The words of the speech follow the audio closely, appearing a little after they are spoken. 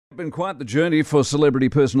Been quite the journey for celebrity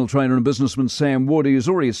personal trainer and businessman Sam Wood. He was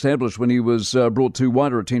already established when he was brought to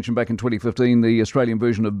wider attention back in 2015, the Australian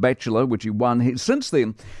version of Bachelor, which he won. Since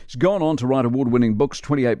then, he's gone on to write award-winning books,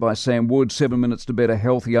 28 by Sam Wood, 7 Minutes to Better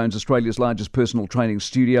Health. He owns Australia's largest personal training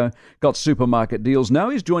studio, got supermarket deals. Now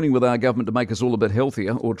he's joining with our government to make us all a bit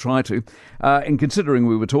healthier, or try to. And considering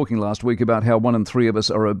we were talking last week about how 1 in 3 of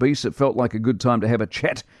us are obese, it felt like a good time to have a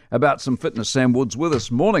chat about some fitness. Sam Wood's with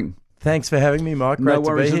us. Morning. Thanks for having me, Mike. Great no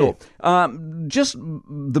worries to be here. at all. Just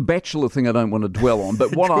the Bachelor thing I don't want to dwell on,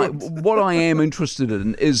 but what I am interested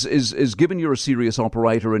in is given you're a serious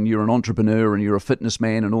operator and you're an entrepreneur and you're a fitness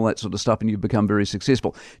man and all that sort of stuff and you've become very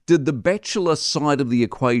successful, did the Bachelor side of the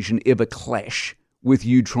equation ever clash with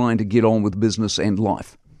you trying to get on with business and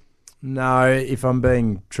life? No, if I'm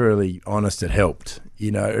being truly honest, it helped.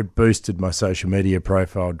 You know, it boosted my social media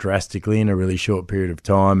profile drastically in a really short period of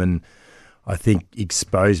time, and I think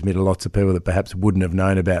exposed me to lots of people that perhaps wouldn't have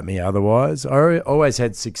known about me otherwise. I always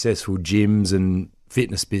had successful gyms and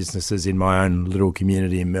fitness businesses in my own little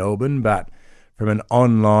community in Melbourne, but from an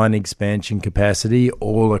online expansion capacity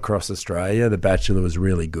all across Australia, The Bachelor was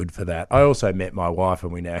really good for that. I also met my wife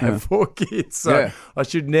and we now have 4 kids, so I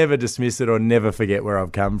should never dismiss it or never forget where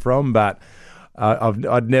I've come from, but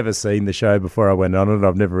I'd never seen the show before I went on it.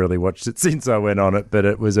 I've never really watched it since I went on it, but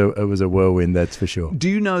it was a whirlwind, that's for sure. Do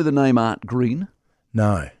you know the name Art Green?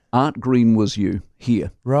 No. Art Green was you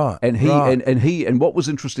here, right? And and what was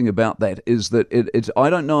interesting about that is that it's I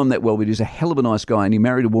don't know him that well, but he's a hell of a nice guy, and he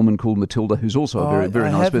married a woman called Matilda, who's also a very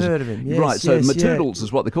nice person. I have heard of him. Yes, right? So yes, Matildas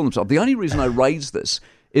is what they call themselves. The only reason I raise this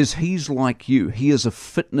is he's like you. He is a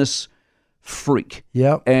fitness freak.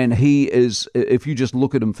 Yep. And he is, if you just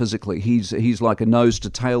look at him physically, he's like a nose to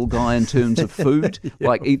tail guy in terms of food.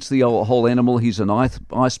 Like eats the whole animal. He's an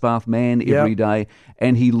ice bath man every day,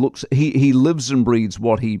 and he lives and breathes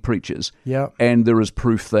what he preaches. Yeah. And there is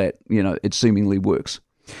proof that, it seemingly works.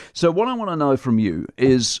 So what I want to know from you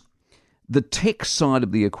is the tech side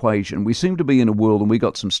of the equation. We seem to be in a world, and we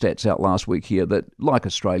got some stats out last week here that, like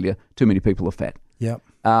Australia, too many people are fat. Yep.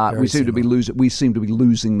 We seem to be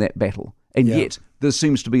losing that battle. And yet, there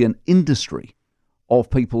seems to be an industry of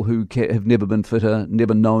people who have never been fitter,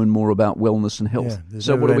 never known more about wellness and health.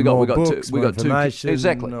 So what do we got? We got two.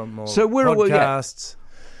 Exactly. So where are we at?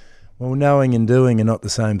 Well, knowing and doing are not the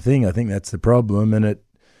same thing. I think that's the problem. And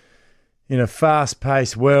in a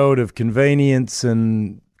fast-paced world of convenience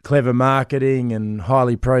and clever marketing and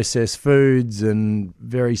highly processed foods and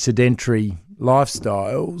very sedentary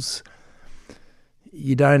lifestyles,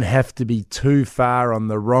 you don't have to be too far on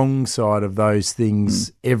the wrong side of those things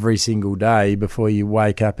every single day before you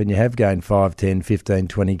wake up and you have gained 5, 10, 15,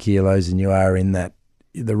 20 kilos and you are in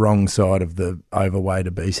the wrong side of the overweight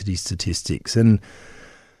obesity statistics. And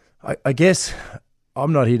I guess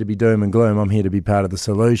I'm not here to be doom and gloom. I'm here to be part of the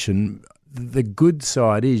solution. The good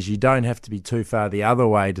side is you don't have to be too far the other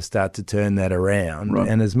way to start to turn that around. Right.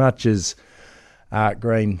 And as much as Art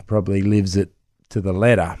Green probably lives it to the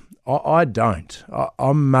letter, I don't.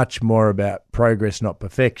 I'm much more about progress, not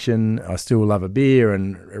perfection. I still love a beer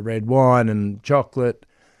and a red wine and chocolate,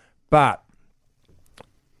 but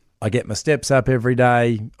I get my steps up every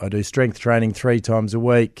day. I do strength training 3 times a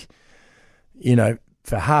week,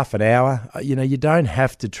 for half an hour. You don't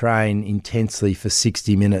have to train intensely for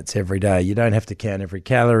 60 minutes every day. You don't have to count every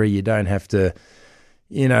calorie. You don't have to,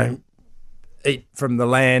 eat from the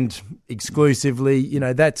land exclusively.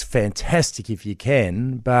 That's fantastic if you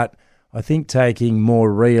can, but I think taking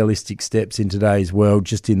more realistic steps in today's world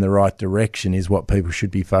just in the right direction is what people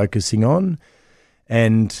should be focusing on.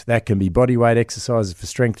 And that can be body weight exercises for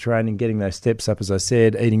strength training, getting those steps up, as I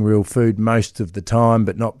said, eating real food most of the time,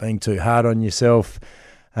 but not being too hard on yourself.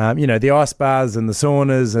 The ice baths and the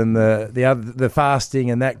saunas and the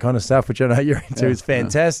fasting and that kind of stuff, which I know you're into, is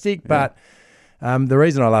fantastic. But the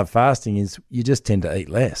reason I love fasting is you just tend to eat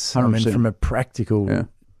less. 100%. I mean, from a practical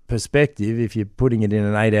perspective, if you're putting it in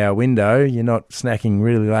an 8-hour window, you're not snacking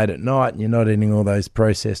really late at night and you're not eating all those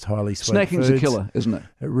processed, highly sweet Snacking's foods. a killer, isn't it?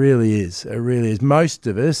 It really is. It really is. Most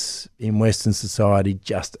of us in Western society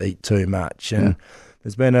just eat too much. And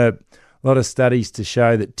there's been a lot of studies to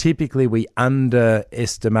show that typically we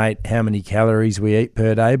underestimate how many calories we eat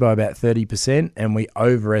per day by about 30%, and we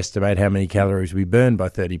overestimate how many calories we burn by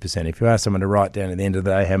 30%. If you ask someone to write down at the end of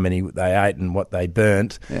the day how many they ate and what they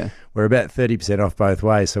burnt, we're about 30% off both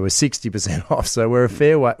ways. So we're 60% off. So we're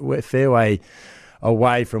a fair way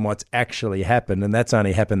away from what's actually happened, and that's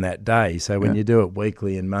only happened that day. So when you do it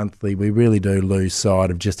weekly and monthly, we really do lose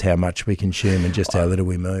sight of just how much we consume and just how little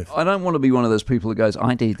we move. I don't want to be one of those people who goes,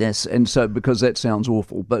 I do this, and so because that sounds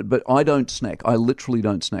awful, but I don't snack. I literally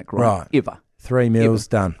don't snack, right? Ever. 3 meals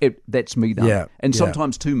done. That's me done. Yeah, And yeah.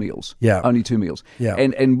 sometimes 2 meals. Yeah. Only 2 meals. Yeah.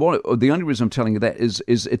 And the only reason I'm telling you that is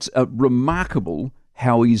it's remarkable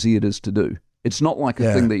how easy it is to do. It's not like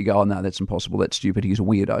a thing that you go, oh, no, that's impossible, that's stupid, he's a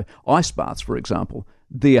weirdo. Ice baths, for example,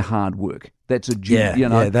 they're hard work. That's a gym,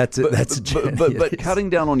 that's it. But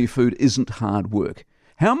cutting down on your food isn't hard work.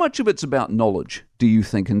 How much of it's about knowledge, do you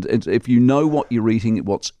think? And if you know what you're eating,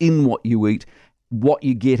 what's in what you eat, what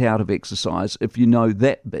you get out of exercise, if you know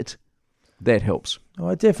that bit, that helps. Oh,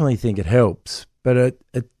 I definitely think it helps, but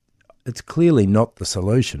it's clearly not the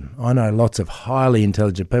solution. I know lots of highly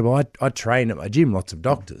intelligent people. I train at my gym lots of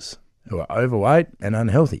doctors who are overweight and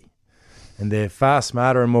unhealthy, and they're far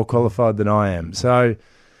smarter and more qualified than I am. So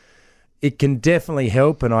it can definitely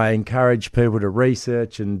help, and I encourage people to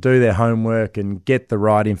research and do their homework and get the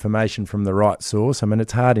right information from the right source. I mean,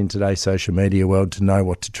 it's hard in today's social media world to know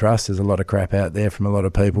what to trust. There's a lot of crap out there from a lot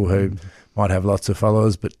of people who might have lots of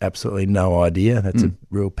followers but absolutely no idea. That's a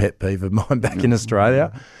real pet peeve of mine back in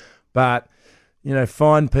Australia. But,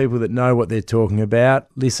 find people that know what they're talking about,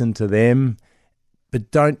 listen to them, but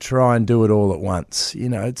don't try and do it all at once.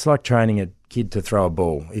 It's like training a kid to throw a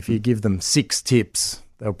ball. If you give them 6 tips,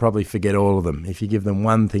 they'll probably forget all of them. If you give them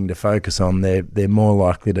one thing to focus on, they're more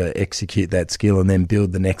likely to execute that skill and then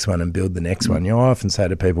build the next one and build the next one. I often say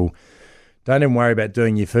to people, don't even worry about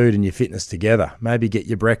doing your food and your fitness together. Maybe get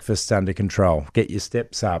your breakfast under control, get your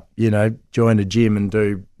steps up, join a gym and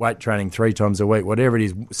do weight training 3 times a week, whatever it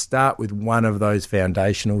is. Start with one of those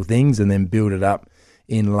foundational things and then build it up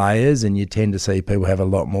in layers, and you tend to see people have a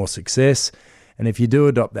lot more success. And if you do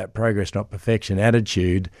adopt that progress, not perfection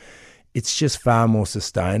attitude, it's just far more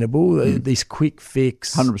sustainable. This quick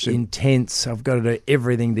fix, 100%. Intense, I've got to do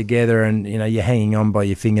everything together, and you're hanging on by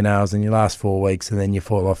your fingernails in your last 4 weeks, and then you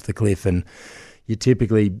fall off the cliff, and you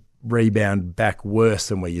typically rebound back worse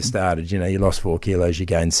than where you started. You lost 4 kilos, you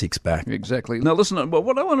gained 6 back. Exactly. Now, listen,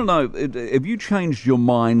 what I want to know, have you changed your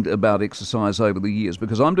mind about exercise over the years?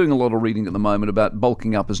 Because I'm doing a lot of reading at the moment about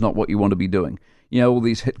bulking up is not what you want to be doing. All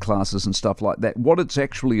these HIIT classes and stuff like that. What it's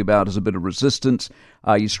actually about is a bit of resistance.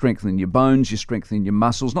 You strengthen your bones, you strengthen your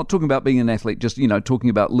muscles. Not talking about being an athlete, just, talking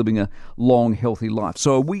about living a long, healthy life.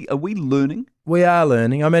 So are we learning? We are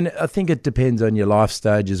learning. I mean, I think it depends on your life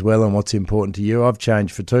stage as well and what's important to you. I've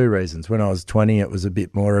changed for 2 reasons. When I was 20, it was a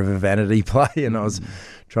bit more of a vanity play, and I was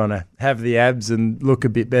trying to have the abs and look a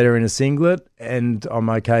bit better in a singlet, and I'm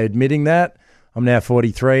okay admitting that. I'm now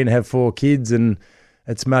 43 and have 4 kids, and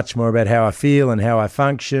it's much more about how I feel and how I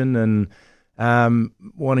function, and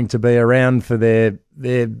wanting to be around for their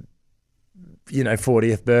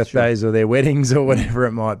 40th birthdays or their weddings or whatever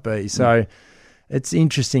it might be. So it's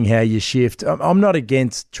interesting how you shift. I'm not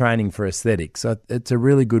against training for aesthetics. It's a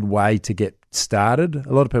really good way to get started.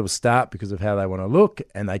 A lot of people start because of how they want to look,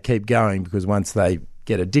 and they keep going because once they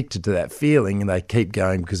get addicted to that feeling, and they keep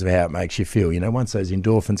going because of how it makes you feel. Once those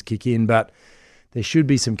endorphins kick in, but there should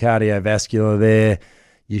be some cardiovascular there.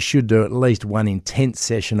 You should do at least one intense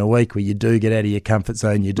session a week where you do get out of your comfort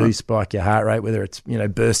zone. You do spike your heart rate, whether it's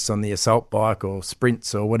bursts on the assault bike or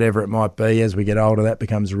sprints or whatever it might be. As we get older, that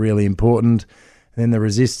becomes really important. And then the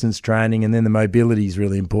resistance training, and then the mobility is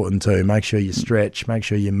really important too. Make sure you stretch, make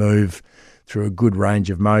sure you move through a good range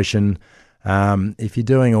of motion. If you're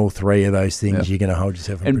doing all 3 of those things, you're going to hold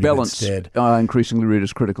yourself in pretty good stead. And balance, increasingly read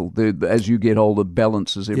is critical. As you get older,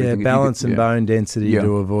 balance is everything. Yeah, balance and bone density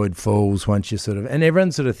to avoid falls once you and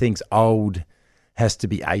everyone sort of thinks old has to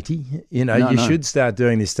be 80. You should start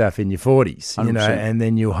doing this stuff in your 40s, 100%. And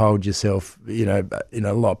then you'll hold yourself, in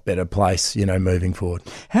a lot better place, moving forward.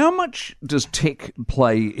 How much does tech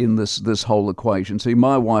play in this whole equation? See,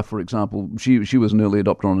 my wife, for example, she was an early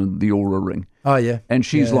adopter on the Oura Ring. Oh, yeah. And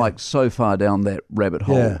she's like so far down that rabbit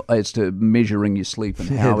hole as to measuring your sleep and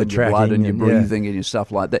how and your blood and your breathing and your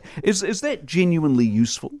stuff like that. Is that genuinely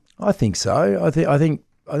useful? I think so. I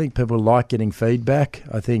think people like getting feedback.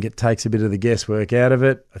 I think it takes a bit of the guesswork out of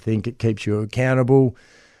it. I think it keeps you accountable.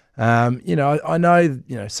 I know,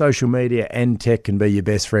 social media and tech can be your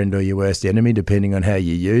best friend or your worst enemy, depending on how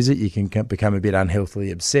you use it. You can become a bit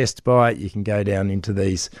unhealthily obsessed by it. You can go down into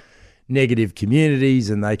these negative communities,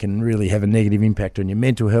 and they can really have a negative impact on your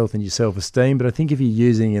mental health and your self-esteem. But I think if you're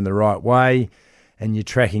using it in the right way and you're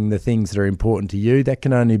tracking the things that are important to you, that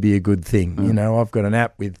can only be a good thing. I've got an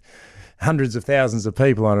app with hundreds of thousands of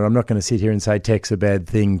people on it. I'm not going to sit here and say tech's a bad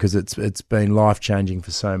thing, because it's been life-changing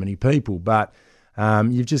for so many people. But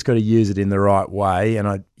you've just got to use it in the right way.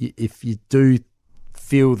 And if you do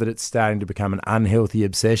feel that it's starting to become an unhealthy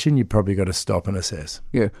obsession, you've probably got to stop and assess.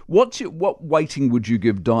 Yeah. What weighting would you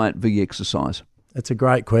give diet v exercise? It's a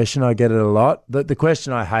great question. I get it a lot. The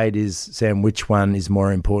question I hate is, Sam, which one is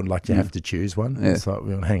more important? Like you have to choose one. Yeah. It's like,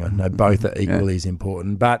 well, hang on, no, both are equally as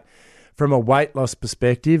important. But from a weight loss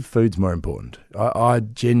perspective, food's more important. I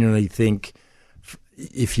genuinely think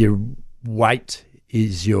if your weight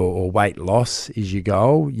or weight loss is your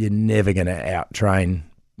goal, you're never going to out-train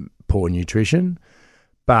poor nutrition.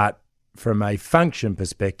 But from a function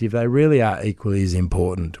perspective, they really are equally as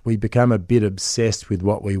important. We become a bit obsessed with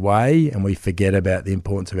what we weigh and we forget about the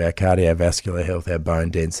importance of our cardiovascular health, our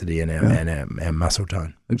bone density and our muscle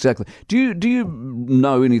tone. Exactly. Do you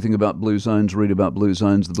know anything about blue zones, read about blue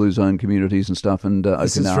zones, the blue zone communities and stuff? And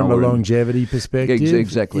this is from a longevity perspective.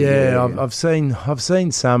 Exactly. Yeah, I've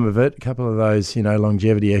seen some of it. A couple of those,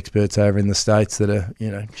 longevity experts over in the States that are,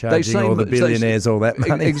 charging all the billionaires all that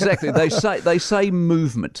money. Exactly. They say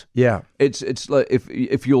movement. Yeah. It's like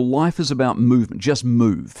if your life is about movement, just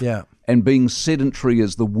move. Yeah. And being sedentary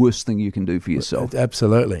is the worst thing you can do for yourself.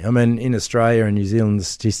 Absolutely. I mean, in Australia and New Zealand, the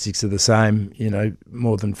statistics are the same.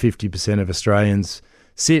 More than 50% of Australians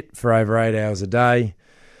sit for over 8 hours a day.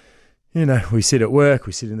 We sit at work,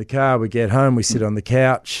 we sit in the car, we get home, we sit on the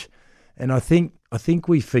couch. And I think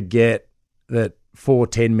we forget that 4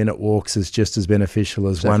 10-minute walks is just as beneficial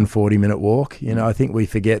as one 40-minute walk. I think we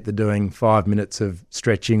forget that doing 5 minutes of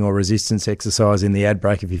stretching or resistance exercise in the ad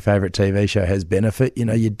break of your favourite TV show has benefit.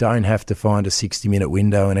 You don't have to find a 60-minute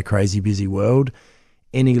window in a crazy busy world.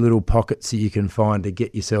 Any little pockets that you can find to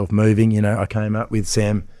get yourself moving. I came up with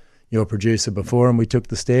Sam, your producer, before, and we took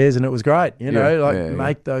the stairs, and it was great.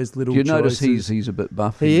 Make those little choices. Do you notice he's a bit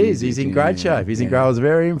buff? He is. He's in great shape. He's in great. I was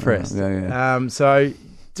very impressed. So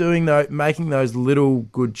making those little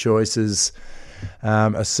good choices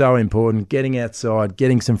are so important. Getting outside,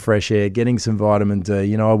 getting some fresh air, getting some vitamin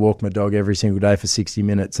D. I walk my dog every single day for 60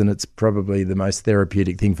 minutes, and it's probably the most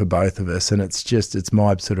therapeutic thing for both of us. And it's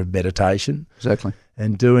my sort of meditation. Exactly.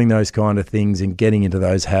 And doing those kind of things and getting into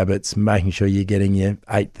those habits, making sure you're getting your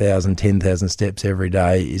 8,000, 10,000 steps every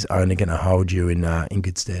day is only going to hold you in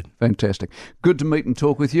good stead. Fantastic. Good to meet and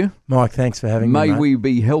talk with you. Mike, thanks for having me, May mate. we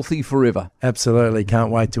be healthy forever. Absolutely.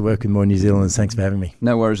 Can't wait to work with more New Zealanders. Thanks for having me.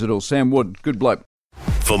 No worries at all. Sam Wood, good bloke.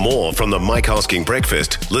 For more from the Mike Hosking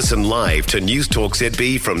Breakfast, listen live to News Talk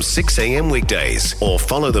ZB from 6 a.m. weekdays or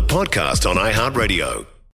follow the podcast on iHeartRadio.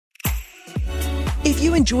 If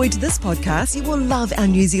you enjoyed this podcast, you will love our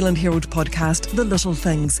New Zealand Herald podcast, The Little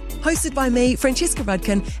Things, hosted by me, Francesca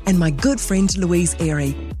Rudkin, and my good friend Louise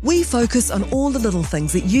Airy. We focus on all the little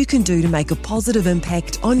things that you can do to make a positive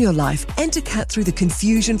impact on your life and to cut through the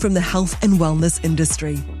confusion from the health and wellness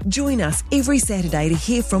industry. Join us every Saturday to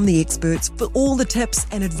hear from the experts for all the tips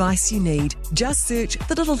and advice you need. Just search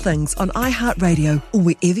The Little Things on iHeartRadio or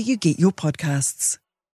wherever you get your podcasts.